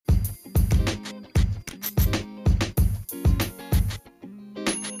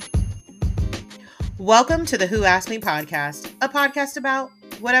Welcome to the Who Asked Me podcast, a podcast about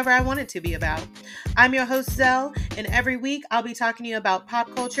whatever I want it to be about. I'm your host, Zell, and every week I'll be talking to you about pop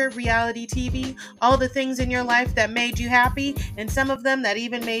culture, reality TV, all the things in your life that made you happy, and some of them that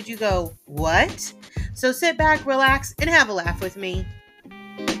even made you go, what? So sit back, relax, and have a laugh with me.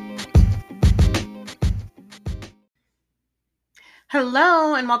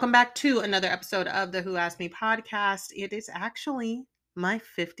 Hello, and welcome back to another episode of the Who Asked Me podcast. It is actually my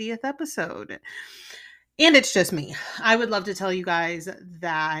 50th episode. And it's just me. I would love to tell you guys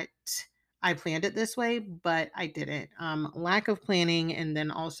that I planned it this way, but I didn't. Lack of planning, and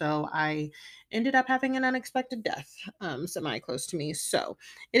then also I ended up having an unexpected death, semi close to me. So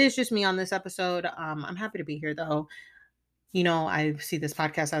it is just me on this episode. I'm happy to be here though. You know, I see this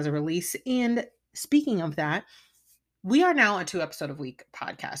podcast as a release. And speaking of that, we are now a 2-episode-a-week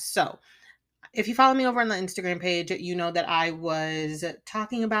podcast. So if you follow me over on the Instagram page, you know that I was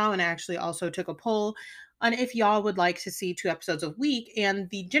talking about and actually also took a poll on if y'all would like to see 2 episodes a week. And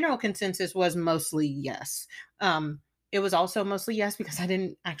the general consensus was mostly yes. It was also mostly yes because I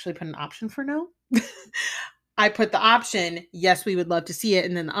didn't actually put an option for no. I put the option, yes, we would love to see it.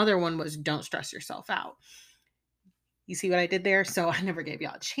 And then the other one was don't stress yourself out. You see what I did there? So I never gave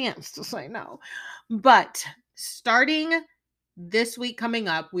y'all a chance to say no. But starting this week coming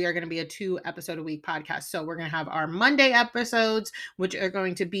up, we are going to be a 2-episode-a-week podcast. So we're going to have our Monday episodes, which are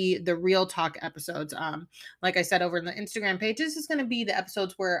going to be the real talk episodes. Like I said over in the Instagram page, this is going to be the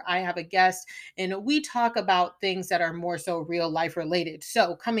episodes where I have a guest and we talk about things that are more so real life related.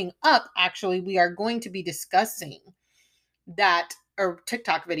 So coming up, actually, we are going to be discussing that or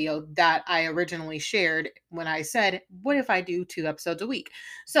TikTok video that I originally shared when I said, what if I do 2 episodes a week?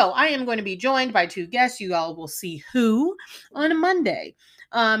 So I am going to be joined by 2 guests. You all will see who on Monday.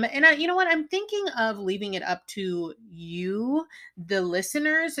 You know what? I'm thinking of leaving it up to you, the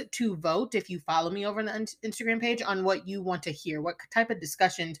listeners, to vote if you follow me over on the Instagram page on what you want to hear, what type of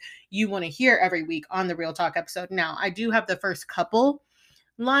discussions you want to hear every week on the Real Talk episode. Now, I do have the first couple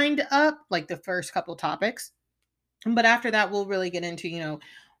lined up, like the first couple topics. But after that, we'll really get into,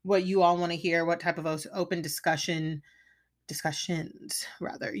 what you all want to hear, what type of open discussions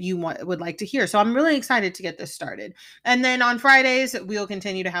rather would like to hear. So I'm really excited to get this started. And then on Fridays, we'll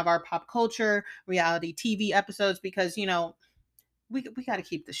continue to have our pop culture reality TV episodes because, we got to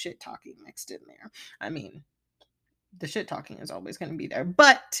keep the shit talking mixed in there. I mean, the shit talking is always going to be there,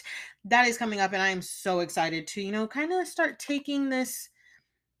 but that is coming up and I am so excited to, kind of start taking this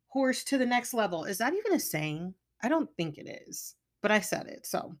horse to the next level. Is that even a saying? I don't think it is, but I said it.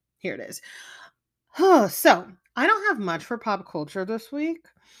 So here it is. So I don't have much for pop culture this week,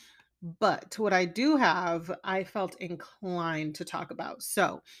 but what I do have, I felt inclined to talk about.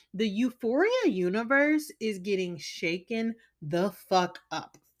 So the Euphoria universe is getting shaken the fuck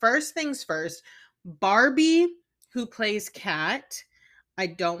up. First things first, Barbie, who plays Kat, I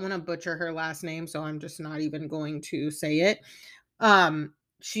don't want to butcher her last name, so I'm just not even going to say it.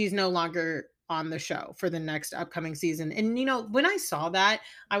 She's no longer on the show for the next upcoming season. And when I saw that,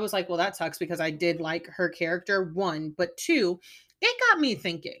 I was like, well, that sucks because I did like her character, 1, but 2, it got me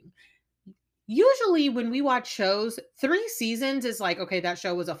thinking. Usually when we watch shows, 3 seasons is like, okay, that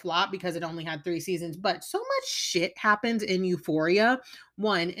show was a flop because it only had 3 seasons, but so much shit happens in Euphoria,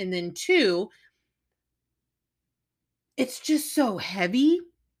 1, and then 2, it's just so heavy.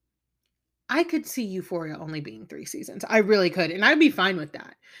 I could see Euphoria only being 3 seasons. I really could. And I'd be fine with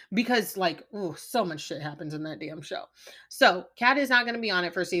that because, so much shit happens in that damn show. So, Kat is not going to be on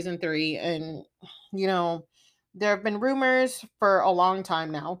it for season 3. And, there have been rumors for a long time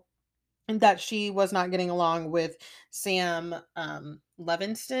now that she was not getting along with Sam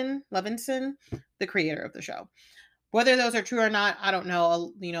Levinson, the creator of the show. Whether those are true or not, I don't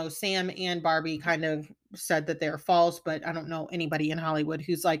know. Sam and Barbie kind of said that they're false, but I don't know anybody in Hollywood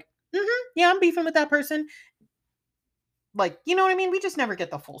who's like, yeah, I'm beefing with that person. You know what I mean? We just never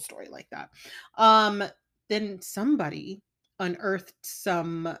get the full story like that. Then somebody unearthed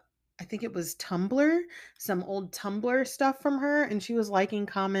some, I think it was Tumblr, some old Tumblr stuff from her, and she was liking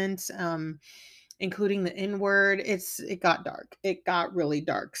comments, including the N-word. It got dark. It got really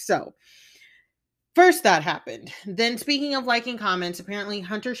dark. So first that happened. Then speaking of liking comments, apparently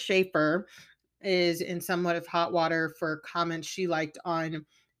Hunter Schafer is in somewhat of hot water for comments she liked on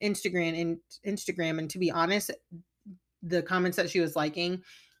Instagram. And to be honest, the comments that she was liking,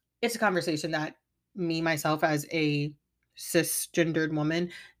 it's a conversation that me, myself, as a cisgendered woman,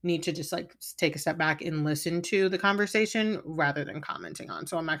 need to just take a step back and listen to the conversation rather than commenting on.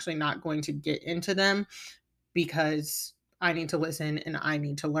 So I'm actually not going to get into them because I need to listen and I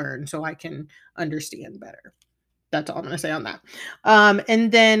need to learn so I can understand better. That's all I'm going to say on that.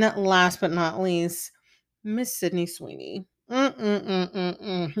 And then last but not least, Miss Sydney Sweeney.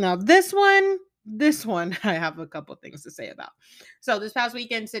 Now this one, I have a couple things to say about. So this past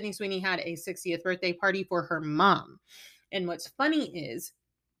weekend, Sydney Sweeney had a 60th birthday party for her mom. And what's funny is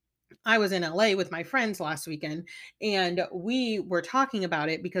I was in LA with my friends last weekend and we were talking about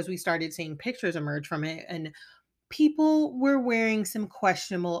it because we started seeing pictures emerge from it and people were wearing some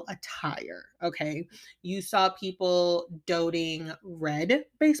questionable attire. Okay. You saw people doting red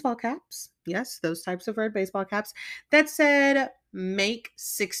baseball caps. Yes, those types of red baseball caps that said, make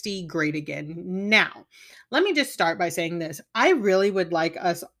 60 great again. Now, let me just start by saying this. I really would like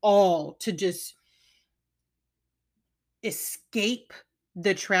us all to just escape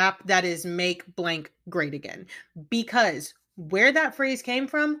the trap that is make blank great again because where that phrase came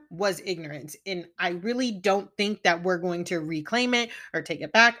from was ignorance and I really don't think that we're going to reclaim it or take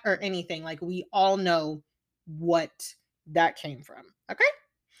it back or anything. Like we all know what that came from. Okay.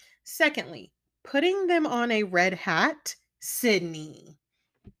 Secondly, putting them on a red hat. Sydney,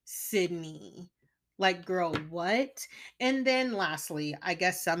 like girl, what? And then lastly, I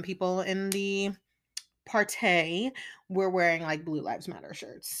guess some people in the party were wearing like Blue Lives Matter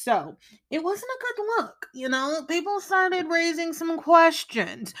shirts. So it wasn't a good look. People started raising some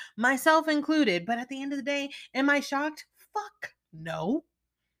questions, myself included. But at the end of the day, am I shocked? Fuck no.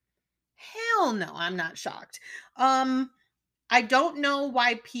 Hell no, I'm not shocked. I don't know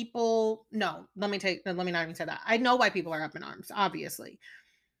why people no, let me not even say that. I know why people are up in arms, obviously.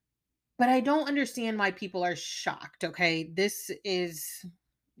 But I don't understand why people are shocked, okay? This is,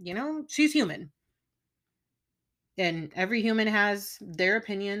 she's human. And every human has their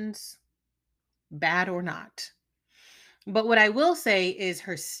opinions, bad or not. But what I will say is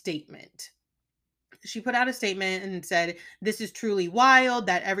her statement. She put out a statement and said, this is truly wild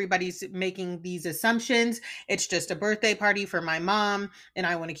that everybody's making these assumptions. It's just a birthday party for my mom, and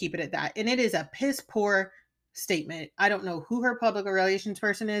I want to keep it at that. And it is a piss poor statement. I don't know who her public relations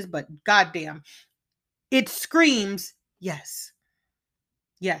person is, but goddamn, it screams, yes.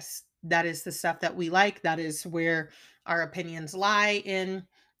 Yes, that is the stuff that we like. That is where our opinions lie. And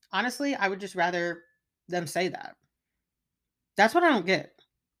honestly, I would just rather them say that. That's what I don't get.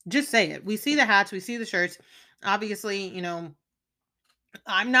 Just say it. We see the hats, we see the shirts. Obviously,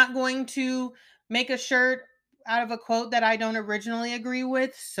 I'm not going to make a shirt out of a quote that I don't originally agree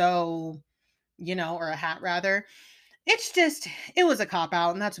with. So, or a hat rather. It's just, it was a cop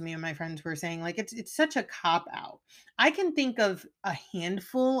out. And that's what me and my friends were saying. Like, it's such a cop out. I can think of a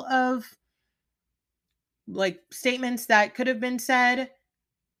handful of like statements that could have been said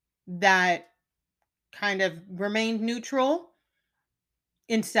that kind of remained neutral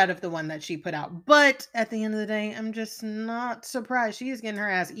instead of the one that she put out. But at the end of the day, I'm just not surprised. She is getting her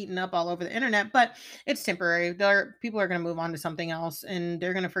ass eaten up all over the internet, but it's temporary. People are going to move on to something else and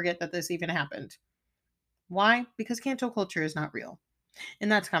they're going to forget that this even happened. Why? Because cancel culture is not real. And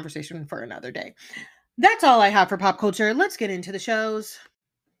that's a conversation for another day. That's all I have for pop culture. Let's get into the shows.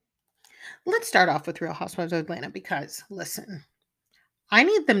 Let's start off with Real Housewives of Atlanta because, listen, I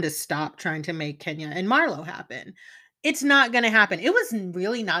need them to stop trying to make Kenya and Marlo happen. It's not going to happen. It was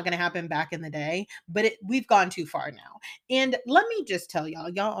really not going to happen back in the day, but we've gone too far now. And let me just tell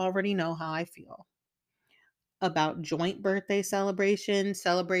y'all already know how I feel about joint birthday celebrations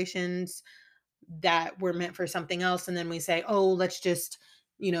that were meant for something else. And then we say, oh, let's just,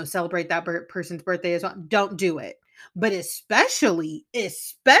 celebrate that person's birthday as well. Don't do it. But especially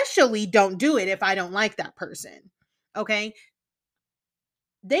don't do it if I don't like that person. Okay.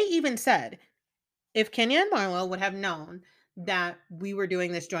 They even said, if Kenya and Marlo would have known that we were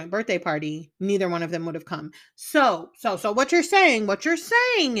doing this joint birthday party, neither one of them would have come. So what you're saying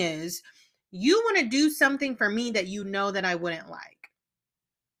is you want to do something for me that you know that I wouldn't like.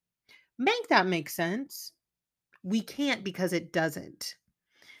 Make that make sense. We can't because it doesn't.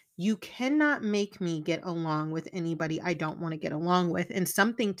 You cannot make me get along with anybody I don't want to get along with. And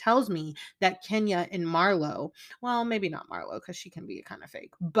something tells me that Kenya and Marlo, well, maybe not Marlo because she can be kind of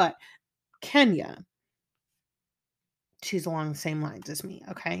fake, but Kenya, she's along the same lines as me,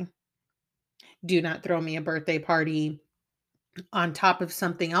 okay? Do not throw me a birthday party on top of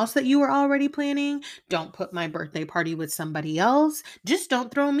something else that you were already planning. Don't put my birthday party with somebody else. Just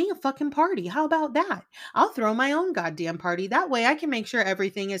don't throw me a fucking party. How about that? I'll throw my own goddamn party. That way I can make sure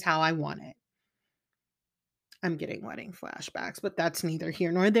everything is how I want it. I'm getting wedding flashbacks, but that's neither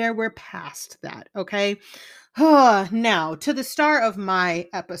here nor there. We're past that, okay? Now, to the star of my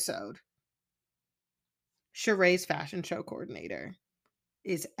episode, Sheree's fashion show coordinator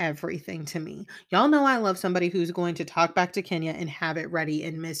is everything to me. Y'all know I love somebody who's going to talk back to Kenya and have it ready,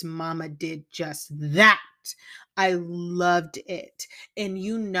 and Miss Mama did just that. I loved it. And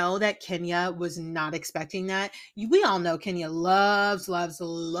you know that Kenya was not expecting that. We all know Kenya loves, loves,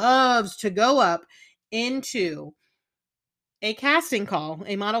 loves to go up into a casting call,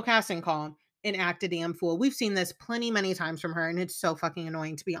 a model casting call, and act a damn fool. We've seen this plenty many times from her, and it's so fucking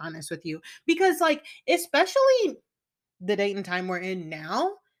annoying, to be honest with you. Because, like, especially the date and time we're in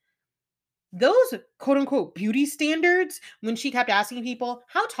now, those quote unquote beauty standards, when she kept asking people,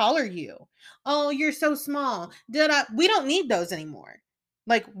 how tall are you? Oh, you're so small. We don't need those anymore.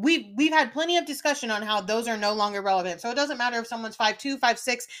 Like, we've had plenty of discussion on how those are no longer relevant. So it doesn't matter if someone's 5'2",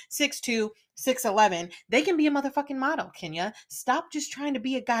 5'6", 6'2", 6'11". They can be a motherfucking model, Kenya. Stop just trying to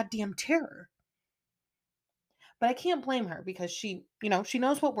be a goddamn terror. But I can't blame her because she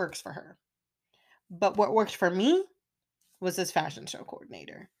knows what works for her. But what worked for me was this fashion show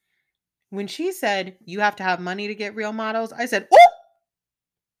coordinator. When she said you have to have money to get real models, I said, "Oh!"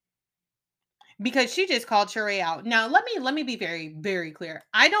 Because she just called Sheree out. Now, let me be very, very clear.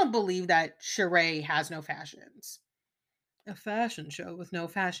 I don't believe that Sheree has no fashions. A fashion show with no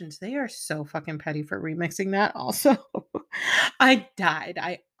fashions. They are so fucking petty for remixing that also. I died.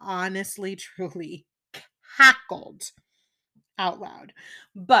 I honestly, truly cackled out loud.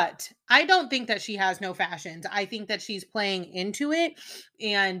 But I don't think that she has no fashions. I think that she's playing into it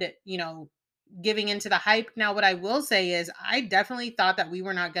and, giving into the hype. Now, what I will say is I definitely thought that we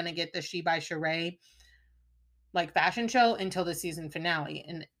were not going to get the She by Sheree like fashion show until the season finale.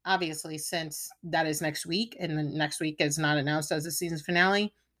 And obviously, since that is next week and the next week is not announced as the season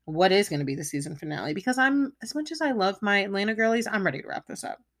finale, what is going to be the season finale? Because I'm, as much as I love my Atlanta girlies, I'm ready to wrap this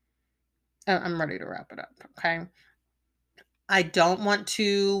up. I'm ready to wrap it up. Okay. I don't want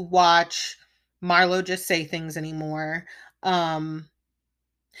to watch Marlo just say things anymore.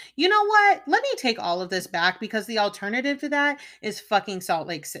 You know what? Let me take all of this back because the alternative to that is fucking Salt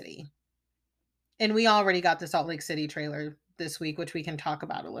Lake City. And we already got the Salt Lake City trailer this week, which we can talk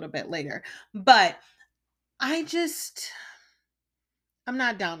about a little bit later. But I'm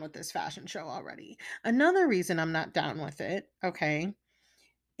not down with this fashion show already. Another reason I'm not down with it, okay,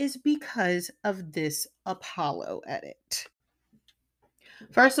 is because of this Apollo edit.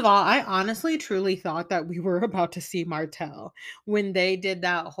 First of all, I honestly truly thought that we were about to see Martell when they did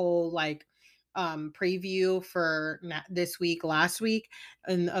that whole like preview for this week, last week,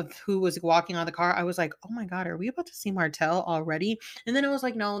 and of who was walking on the car. I was like, oh my God, are we about to see Martell already? And then it was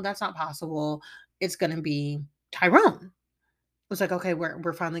like, no, that's not possible. It's gonna be Tyrone. Was like, okay,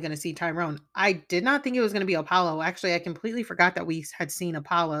 we're finally going to see Tyrone. I did not think it was going to be Apollo. Actually, I completely forgot that we had seen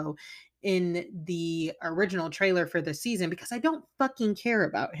Apollo in the original trailer for the season because I don't fucking care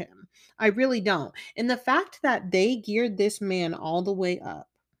about him. I really don't. And the fact that they geared this man all the way up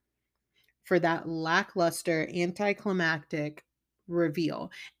for that lackluster, anticlimactic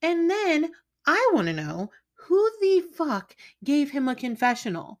reveal. And then I want to know who the fuck gave him a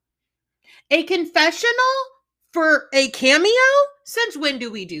confessional? A confessional for a cameo? Since when do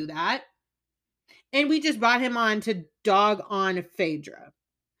we do that? And we just brought him on to dog on Phaedra.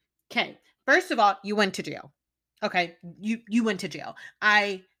 Okay. First of all, you went to jail. Okay. You went to jail.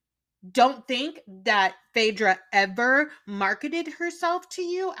 I don't think that Phaedra ever marketed herself to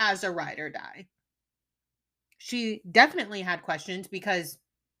you as a ride or die. She definitely had questions because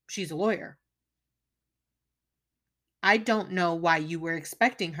she's a lawyer. I don't know why you were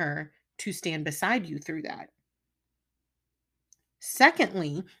expecting her to stand beside you through that.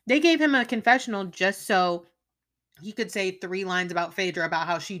 Secondly, they gave him a confessional just so he could say 3 lines about Phaedra about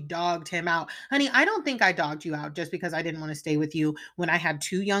how she dogged him out. Honey, I don't think I dogged you out just because I didn't want to stay with you when I had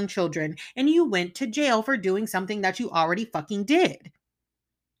 2 young children and you went to jail for doing something that you already fucking did.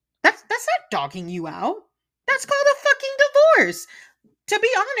 That's not dogging you out. That's called a fucking divorce. To be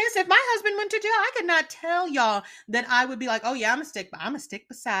honest, if my husband went to jail, I could not tell y'all that I would be like, "Oh yeah, I'm a stick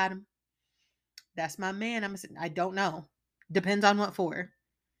beside him. That's my man. I don't know. Depends on what for."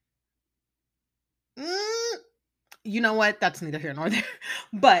 Mm, you know what? That's neither here nor there.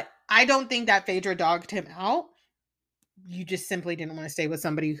 But I don't think that Phaedra dogged him out. You just simply didn't want to stay with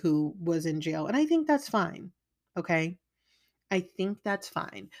somebody who was in jail. And I think that's fine. Okay. I think that's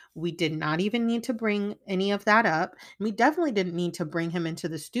fine. We did not even need to bring any of that up. We definitely didn't need to bring him into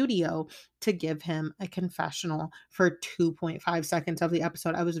the studio to give him a confessional for 2.5 seconds of the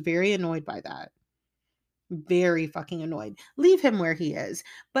episode. I was very annoyed by that. Very fucking annoyed. Leave him where he is.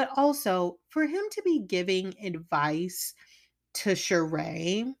 But also, for him to be giving advice to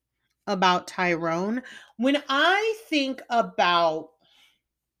Sheree about Tyrone, when I think about,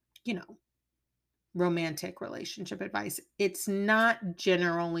 you know, romantic relationship advice, it's not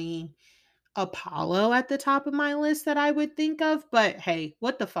generally Apollo at the top of my list that I would think of, but hey,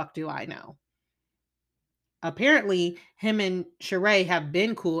 what the fuck do I know? apparently him and Sheree have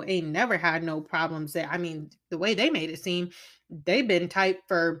been cool, ain't never had no problems there. I mean, the way they made it seem, they've been tight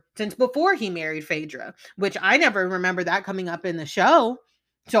for since before he married Phaedra, which I never remember that coming up in the show.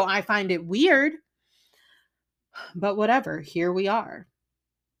 So I find it weird, but whatever, here we are.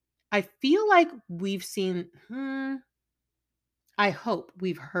 I feel like we've seen, I hope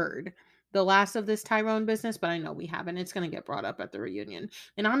we've heard the last of this Tyrone business, but I know we haven't. It's going to get brought up at the reunion.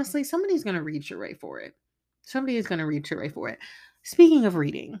 And honestly, somebody's going to read Sheree for it. Somebody is going to read Sheree for it. Speaking of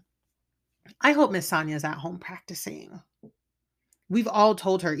reading, I hope Miss Sonya's at home practicing. We've all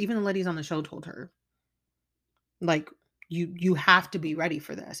told her, even the ladies on the show told her, like, you have to be ready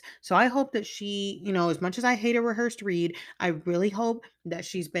for this. So I hope that she, as much as I hate a rehearsed read, I really hope that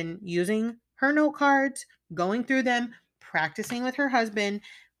she's been using her note cards, going through them, practicing with her husband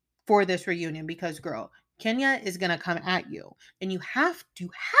for this reunion, because girl, Kenya is going to come at you and you have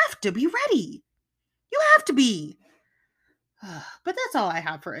to be ready. You have to be. But that's all I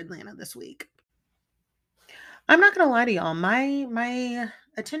have for Atlanta this week. I'm not gonna lie to y'all. My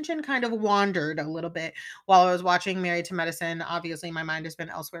attention kind of wandered a little bit while I was watching Married to Medicine. Obviously, my mind has been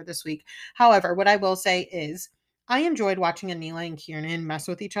elsewhere this week. However, what I will say is I enjoyed watching Anila and Kiernan mess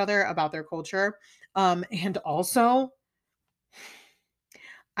with each other about their culture. And also,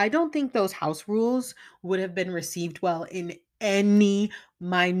 I don't think those house rules would have been received well in any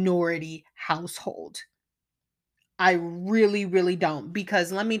minority household. I really, really don't.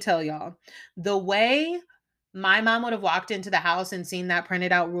 Because let me tell y'all, the way my mom would have walked into the house and seen that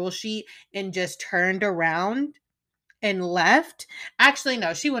printed out rule sheet and just turned around and left. Actually,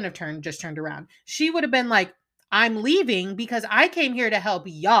 no, she wouldn't have just turned around. She would have been like, I'm leaving because I came here to help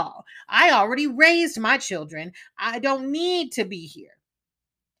y'all. I already raised my children. I don't need to be here.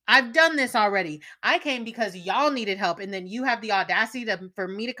 I've done this already. I came because y'all needed help, and then you have the audacity for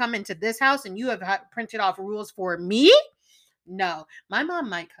me to come into this house and you have printed off rules for me? No, my mom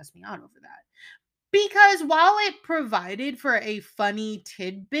might cuss me out over that. Because while it provided for a funny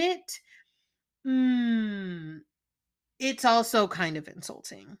tidbit, it's also kind of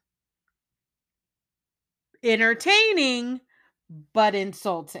insulting. Entertaining, but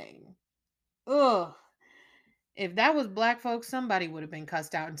insulting. Ugh. If that was black folks, somebody would have been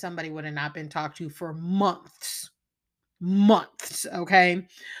cussed out and somebody would have not been talked to for months. Months, okay?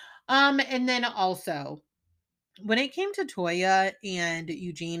 And then also, when it came to Toya and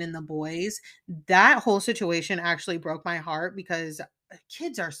Eugene and the boys, that whole situation actually broke my heart because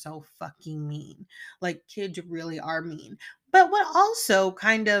kids are so fucking mean. Like, kids really are mean. But what also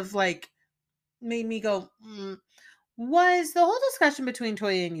kind of like made me go, was the whole discussion between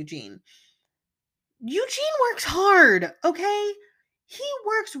Toya and Eugene. Eugene works hard, okay? He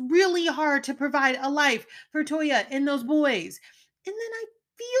works really hard to provide a life for Toya and those boys. And then I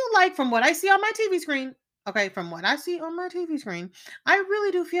feel like, from what I see on my TV screen, I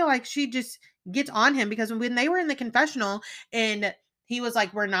really do feel like she just gets on him, because when they were in the confessional and he was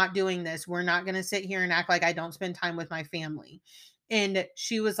like, we're not doing this, we're not going to sit here and act like I don't spend time with my family. And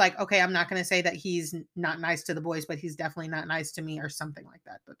she was like, okay, I'm not going to say that he's not nice to the boys, but he's definitely not nice to me, or something like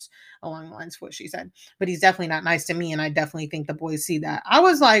that. That's along the lines of what she said. But he's definitely not nice to me. And I definitely think the boys see that. I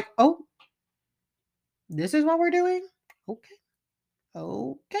was like, oh, this is what we're doing? Okay.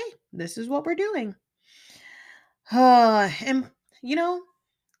 Okay. This is what we're doing. And,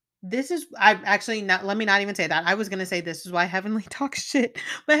 this is, I actually not, let me not even say that. I was going to say this is why Heavenly talks shit,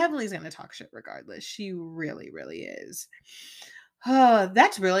 but Heavenly's going to talk shit regardless. She really, really is.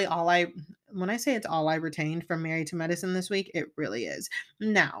 That's really all when I say it's all I retained from Married to Medicine this week, it really is.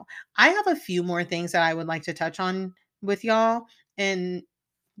 Now, I have a few more things that I would like to touch on with y'all, and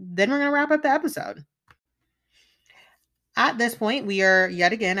then we're going to wrap up the episode. At this point, we are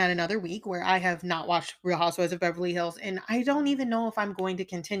yet again at another week where I have not watched Real Housewives of Beverly Hills, and I don't even know if I'm going to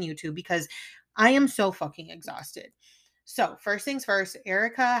continue to, because I am so fucking exhausted. So, first things first,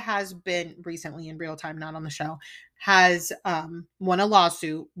 Erica has been recently, in real time, not on the show, has won a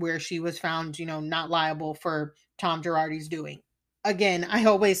lawsuit where she was found, not liable for Tom Girardi's doing. Again, I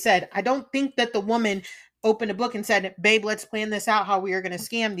always said, I don't think that the woman opened a book and said, babe, let's plan this out, how we are going to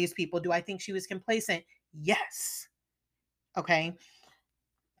scam these people. Do I think she was complacent? Yes. Okay.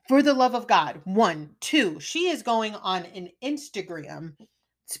 For the love of God. 1, 2, she is going on an Instagram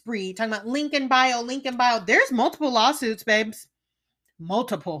spree talking about link in bio, link in bio. There's multiple lawsuits, babes.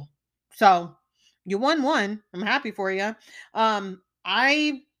 Multiple. So you won one. I'm happy for you.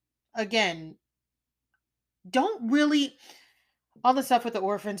 I, again, don't really, all the stuff with the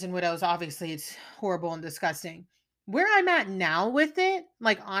orphans and widows, obviously it's horrible and disgusting. Where I'm at now with it,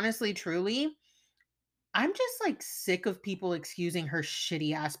 like, honestly, truly, I'm just like sick of people excusing her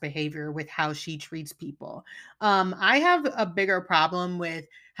shitty ass behavior with how she treats people. I have a bigger problem with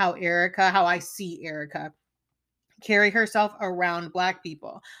how I see Erica carry herself around black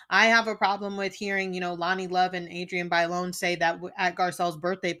people. I have a problem with hearing, Lonnie Love and Adrienne Bailon say that at Garcelle's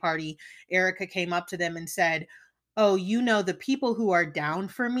birthday party, Erica came up to them and said, "Oh, the people who are down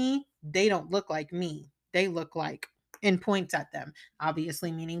for me, they don't look like me. They look like," and points at them,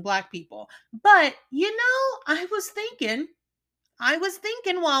 obviously meaning black people. But, I was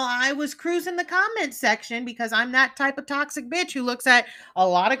thinking while I was cruising the comment section, because I'm that type of toxic bitch who looks at a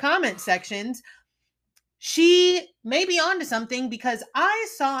lot of comment sections. She may be onto something, because I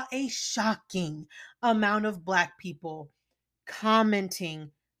saw a shocking amount of black people commenting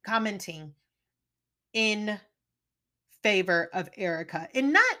in favor of Erica.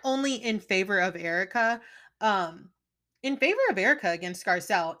 And not only in favor of Erica, um, in favor of Erica against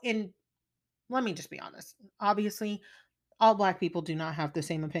Garcelle. And let me just be honest. Obviously, all black people do not have the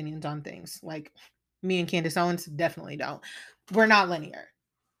same opinions on things. Like me and Candace Owens definitely don't. We're not linear.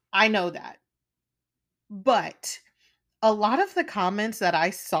 I know that. But a lot of the comments that I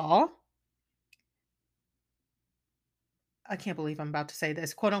saw, I can't believe I'm about to say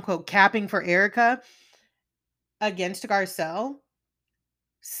this, quote unquote, capping for Erica against Garcelle,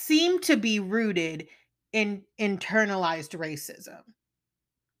 seem to be rooted in internalized racism.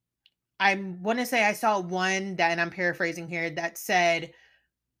 I want to say I saw one that, and I'm paraphrasing here, that said,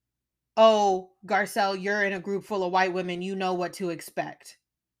 "Oh, Garcelle, you're in a group full of white women. You know what to expect."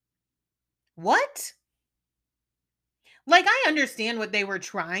 What? Like, I understand what they were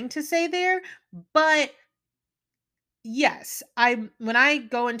trying to say there, but yes, when I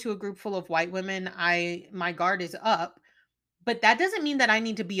go into a group full of white women, my guard is up. But that doesn't mean that I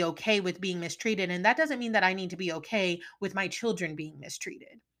need to be okay with being mistreated. And that doesn't mean that I need to be okay with my children being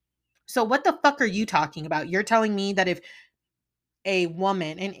mistreated. So, what the fuck are you talking about? You're telling me that if a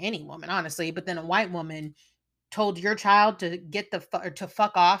woman, and any woman, honestly, but then a white woman told your child to or to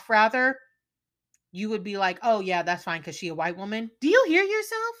fuck off, rather, you would be like, "Oh, yeah, that's fine because she a white woman." Do you hear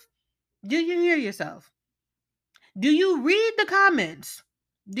yourself? Do you hear yourself? Do you read the comments?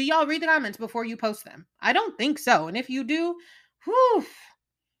 Do y'all read the comments before you post them? I don't think so. And if you do, whew,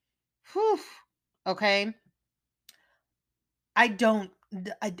 whew, okay. I don't,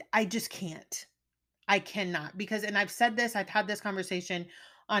 I just can't. I cannot, because, and I've had this conversation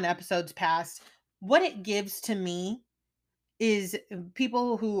on episodes past. What it gives to me is,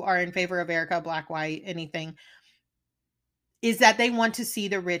 people who are in favor of Erica, black, white, anything, is that they want to see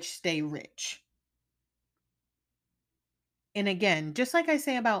the rich stay rich. And again, just like I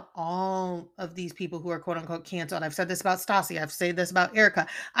say about all of these people who are quote unquote canceled, I've said this about Stassi, I've said this about Erica.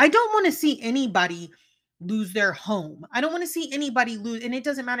 I don't want to see anybody lose their home. I don't want to see anybody lose, and it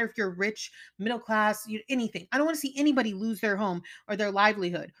doesn't matter if you're rich, middle class, anything. I don't want to see anybody lose their home or their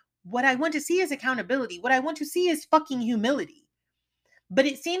livelihood. What I want to see is accountability. What I want to see is fucking humility. But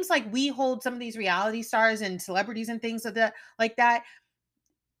it seems like we hold some of these reality stars and celebrities and things like that.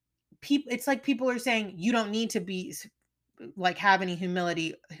 People, it's like people are saying you don't need to be like have any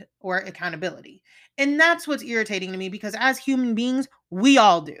humility or accountability. And that's what's irritating to me, because as human beings, we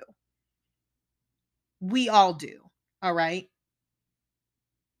all do. We all do. All right.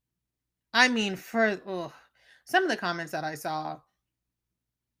 I mean, some of the comments that I saw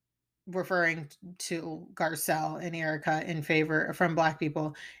referring to Garcelle and Erica in favor from black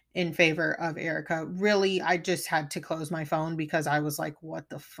people in favor of Erica, really, I just had to close my phone, because I was like, what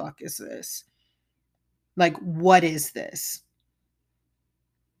the fuck is this? Like, what is this?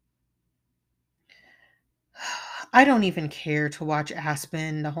 I don't even care to watch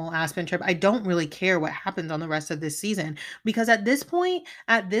Aspen, the whole Aspen trip. I don't really care what happens on the rest of this season, because at this point,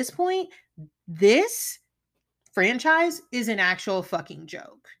 this franchise is an actual fucking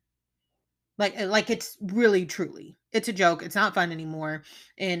joke. Like it's really truly. It's a joke. It's not fun anymore.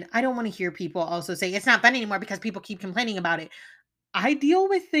 And I don't want to hear people also say it's not fun anymore because people keep complaining about it. I deal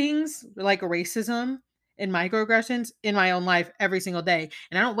with things like racism and microaggressions in my own life every single day.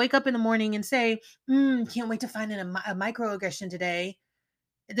 And I don't wake up in the morning and say, can't wait to find a microaggression today.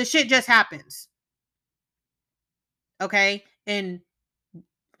 The shit just happens. Okay. And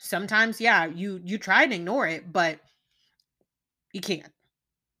sometimes, yeah, you try and ignore it, but you can't.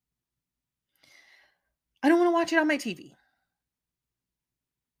 I don't want to watch it on my TV.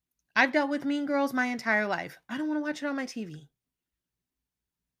 I've dealt with mean girls my entire life. I don't want to watch it on my TV.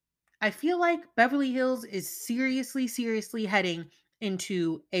 I feel like Beverly Hills is seriously, seriously heading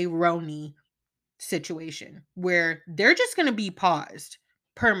into a Roni situation where they're just going to be paused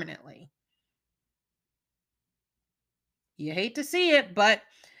permanently. You hate to see it, but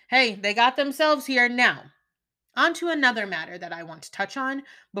Hey, they got themselves here. Now, on to another matter that I want to touch on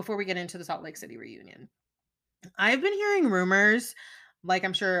before we get into the Salt Lake City reunion. I've been hearing rumors, like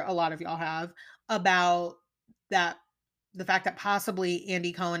I'm sure a lot of y'all have, about that the fact that possibly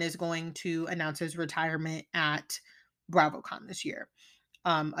Andy Cohen is going to announce his retirement at BravoCon this year.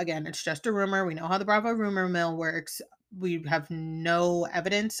 Again, it's just a rumor. We know how the Bravo rumor mill works. We have no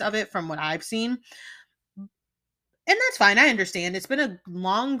evidence of it from what I've seen. And that's fine. I understand. It's been a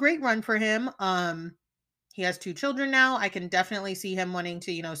long, great run for him. He has 2 children now. I can definitely see him wanting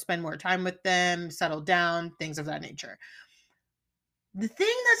to, spend more time with them, settle down, things of that nature. The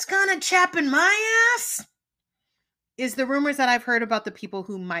thing that's kind of chapping my ass is the rumors that I've heard about the people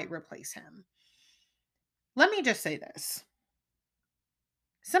who might replace him. Let me just say this.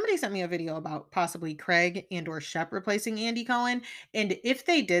 Somebody sent me a video about possibly Craig and or Shep replacing Andy Cohen. And if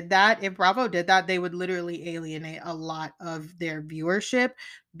they did that, if Bravo did that, they would literally alienate a lot of their viewership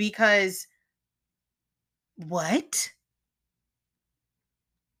because what?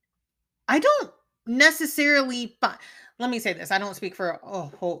 I don't necessarily let me say this. I don't speak for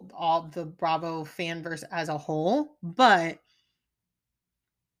all the Bravo fanverse as a whole, but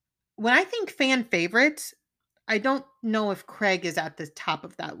when I think fan favorites, I don't know if Craig is at the top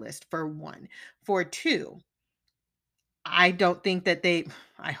of that list for one. For two, I don't think that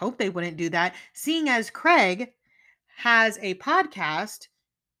I hope they wouldn't do that, seeing as Craig has a podcast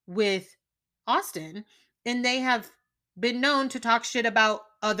with Austin and they have been known to talk shit about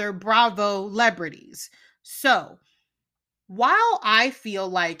other Bravo celebrities. So, while I feel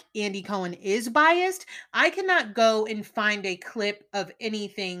like Andy Cohen is biased, I cannot go and find a clip of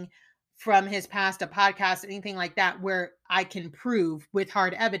anything from his past, a podcast, anything like that, where I can prove with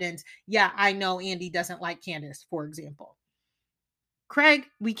hard evidence, yeah, I know Andy doesn't like Candace, for example. Craig,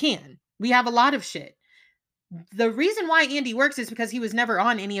 we can. We have a lot of shit. The reason why Andy works is because he was never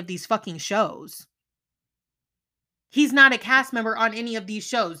on any of these fucking shows. He's not a cast member on any of these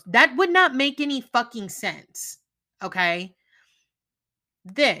shows. That would not make any fucking sense. Okay?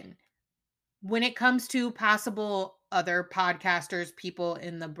 Then, when it comes to possible other podcasters, people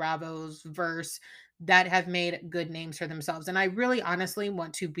in the Bravos verse that have made good names for themselves, and I really honestly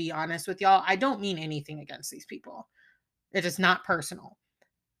want to be honest with y'all, I don't mean anything against these people. It is not personal.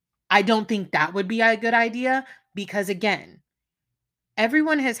 I don't think that would be a good idea because, again,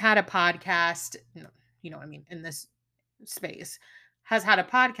 everyone has had a podcast, in this space, has had a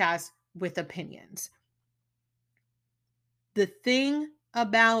podcast with opinions. The thing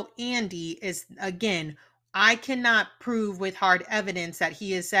about Andy is, again, I cannot prove with hard evidence that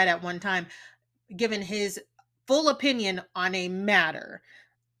he has said at one time, given his full opinion on a matter,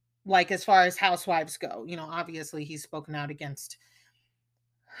 like as far as housewives go. Obviously he's spoken out against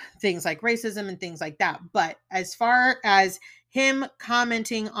things like racism and things like that. But as far as him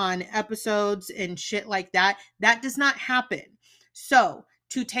commenting on episodes and shit like that, that does not happen. So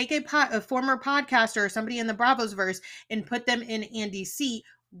to take a former podcaster or somebody in the Bravos verse and put them in Andy's seat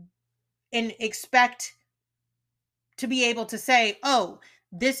and expect to be able to say, oh,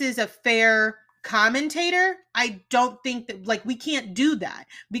 this is a fair commentator, I don't think that, like, we can't do that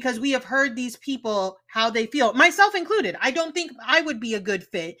because we have heard these people how they feel, myself included. I don't think I would be a good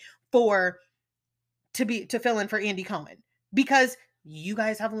fit for to fill in for Andy Cohen because you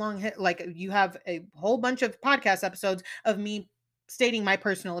guys have a long hit, like you have a whole bunch of podcast episodes of me stating my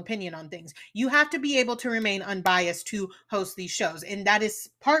personal opinion on things. You have to be able to remain unbiased to host these shows. And that is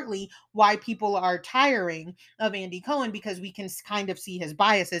partly why people are tiring of Andy Cohen, because we can kind of see his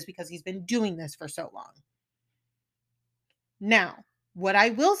biases because he's been doing this for so long. Now, what I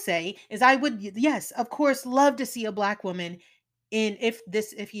will say is I would, yes, of course, love to see a Black woman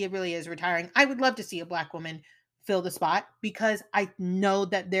if he really is retiring. I would love to see a Black woman fill the spot because I know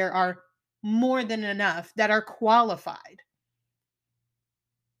that there are more than enough that are qualified.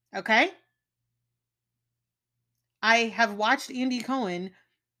 Okay? I have watched Andy Cohen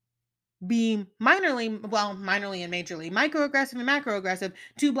be minorly and majorly microaggressive and macroaggressive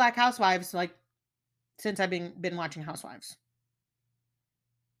to Black housewives, like, since I've been watching Housewives.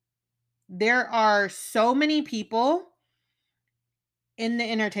 There are so many people in the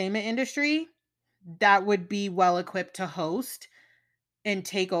entertainment industry that would be well equipped to host and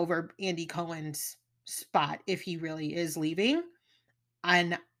take over Andy Cohen's spot if he really is leaving.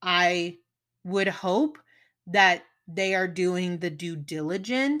 And I would hope that they are doing the due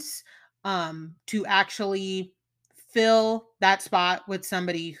diligence to actually fill that spot with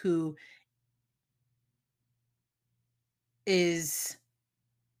somebody who is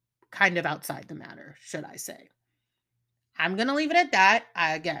kind of outside the matter, should I say. I'm going to leave it at that.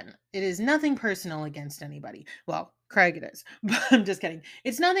 Again, it is nothing personal against anybody. Well, Craig it is, but I'm just kidding.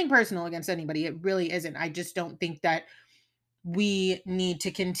 It's nothing personal against anybody. It really isn't. I just don't think that we need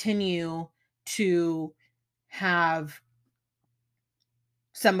to continue to have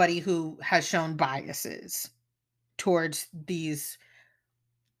somebody who has shown biases towards these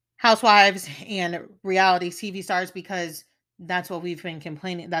housewives and reality TV stars, because that's what we've been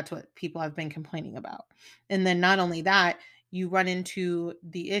complaining. That's what people have been complaining about. And then not only that, you run into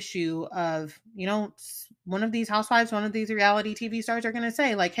the issue of, one of these housewives, one of these reality TV stars are going to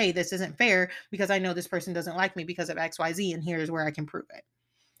say like, hey, this isn't fair because I know this person doesn't like me because of XYZ. And here's where I can prove it.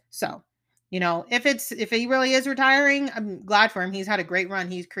 So, if he really is retiring, I'm glad for him. He's had a great run.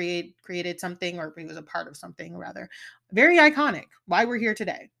 He's created something, or he was a part of something rather, very iconic. Why we're here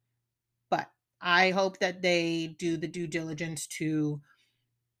today. But I hope that they do the due diligence to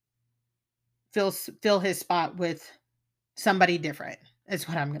fill his spot with somebody different, is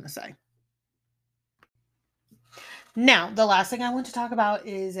what I'm going to say. Now, the last thing I want to talk about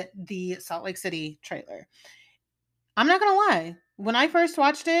is the Salt Lake City trailer. I'm not going to lie. When I first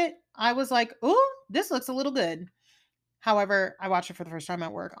watched it, I was like, oh, this looks a little good. However, I watched it for the first time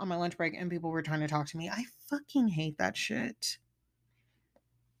at work on my lunch break and people were trying to talk to me. I fucking hate that shit.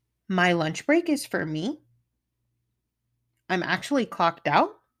 My lunch break is for me. I'm actually clocked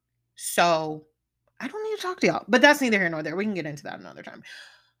out. So I don't need to talk to y'all. But that's neither here nor there. We can get into that another time.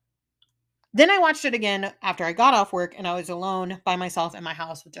 Then I watched it again after I got off work and I was alone by myself in my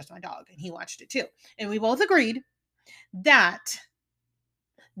house with just my dog. And he watched it too. And we both agreed that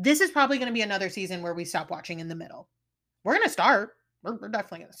this is probably going to be another season where we stop watching in the middle. We're going to start. We're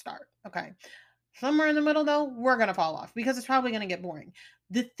definitely going to start. Okay. Somewhere in the middle, though, we're going to fall off because it's probably going to get boring.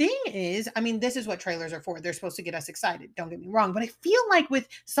 The thing is, I mean, this is what trailers are for. They're supposed to get us excited. Don't get me wrong. But I feel like with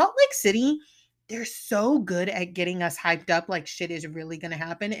Salt Lake City, they're so good at getting us hyped up like shit is really going to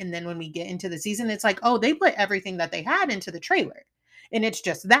happen. And then when we get into the season, it's like, oh, they put everything that they had into the trailer. And it's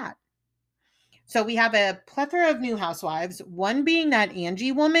just that. So we have a plethora of new housewives, one being that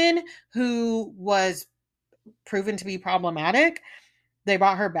Angie woman who was proven to be problematic. They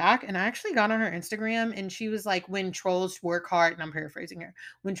brought her back, and I actually got on her Instagram, and she was like, when trolls work hard, and I'm paraphrasing her,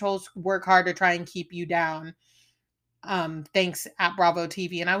 when trolls work hard to try and keep you down, thanks at Bravo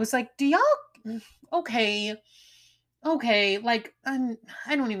TV. And I was like, do y'all, okay, like, I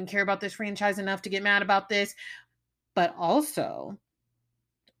don't even care about this franchise enough to get mad about this. But also,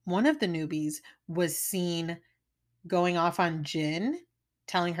 one of the newbies was seen going off on Jen,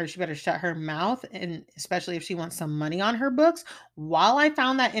 telling her she better shut her mouth, and especially if she wants some money on her books. While I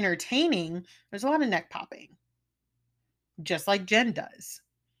found that entertaining, there's a lot of neck popping, just like Jen does.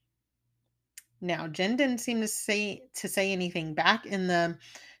 Now, Jen didn't seem to say anything back in the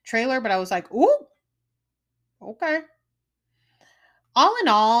trailer, but I was like, ooh, okay. All in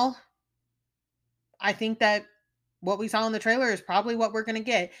all, I think that what we saw in the trailer is probably what we're going to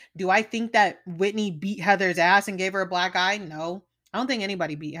get. Do I think that Whitney beat Heather's ass and gave her a black eye? No. I don't think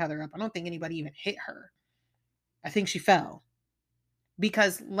anybody beat Heather up. I don't think anybody even hit her. I think she fell.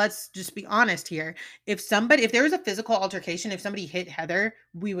 Because let's just be honest here. If there was a physical altercation, if somebody hit Heather,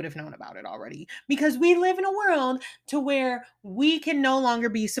 we would have known about it already. Because we live in a world to where we can no longer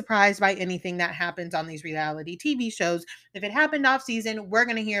be surprised by anything that happens on these reality TV shows. If it happened off season, we're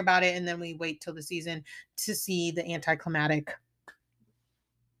going to hear about it. And then we wait till the season to see the anticlimactic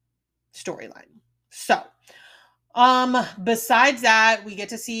storyline. So, besides that, we get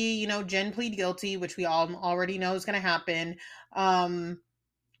to see, Jen plead guilty, which we all already know is going to happen.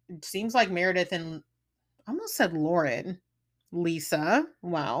 It seems like Meredith and I almost said Lauren, Lisa.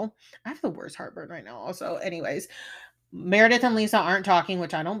 Wow. I have the worst heartburn right now. Also, anyways, Meredith and Lisa aren't talking,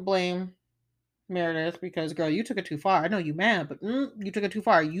 which I don't blame Meredith because, girl, you took it too far. I know you mad, but you took it too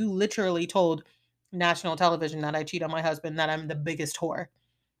far. You literally told national television that I cheat on my husband, that I'm the biggest whore,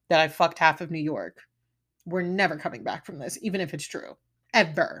 that I fucked half of New York. We're never coming back from this, even if it's true.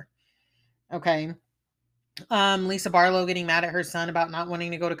 Ever. Okay. Lisa Barlow getting mad at her son about not wanting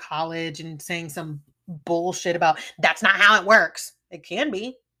to go to college and saying some bullshit about that's not how it works. It can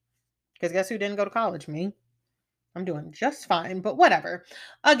be. Because guess who didn't go to college? Me. I'm doing just fine, but whatever.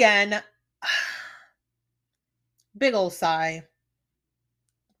 Again, big old sigh.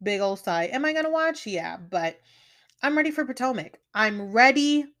 Big old sigh. Am I going to watch? Yeah, but I'm ready for Potomac. I'm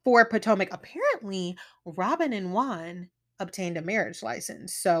ready for Potomac. Apparently, Robin and Juan obtained a marriage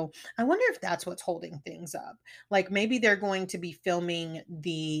license. So I wonder if that's what's holding things up. Like maybe they're going to be filming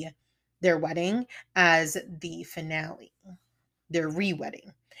their wedding as the finale. Their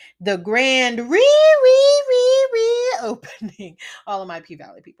re-wedding. The grand opening. All of my P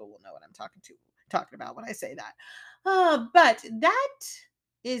Valley people will know what I'm talking talking about when I say that. But that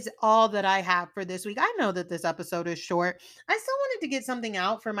is all that I have for this week. I know that this episode is short. I still wanted to get something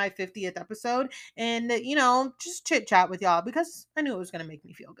out for my 50th episode and, just chit chat with y'all because I knew it was going to make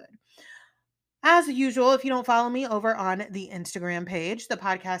me feel good. As usual, if you don't follow me over on the Instagram page, the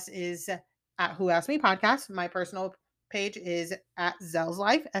podcast is at Who Asked Me Podcast. My personal page is at Zell's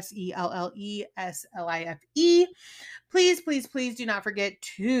Life, SELLESLIFE. Please, please, please do not forget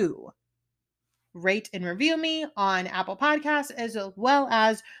to rate and review me on Apple Podcasts as well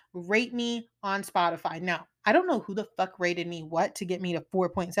as rate me on Spotify. Now, I don't know who the fuck rated me what to get me to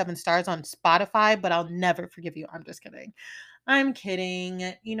 4.7 stars on Spotify, but I'll never forgive you. I'm just kidding. I'm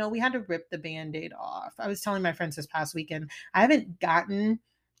kidding. We had to rip the band-aid off. I was telling my friends this past weekend, I haven't gotten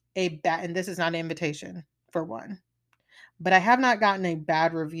and this is not an invitation for one, but I have not gotten a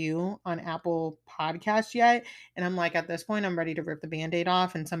bad review on Apple Podcasts yet. And I'm like, at this point, I'm ready to rip the band-aid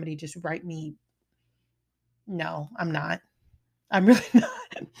off and somebody just write me. No, I'm not. I'm really not.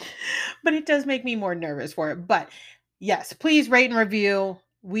 But it does make me more nervous for it. But yes, please rate and review.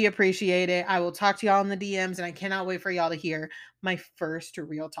 We appreciate it. I will talk to y'all in the DMs, and I cannot wait for y'all to hear my first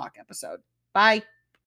real talk episode. Bye.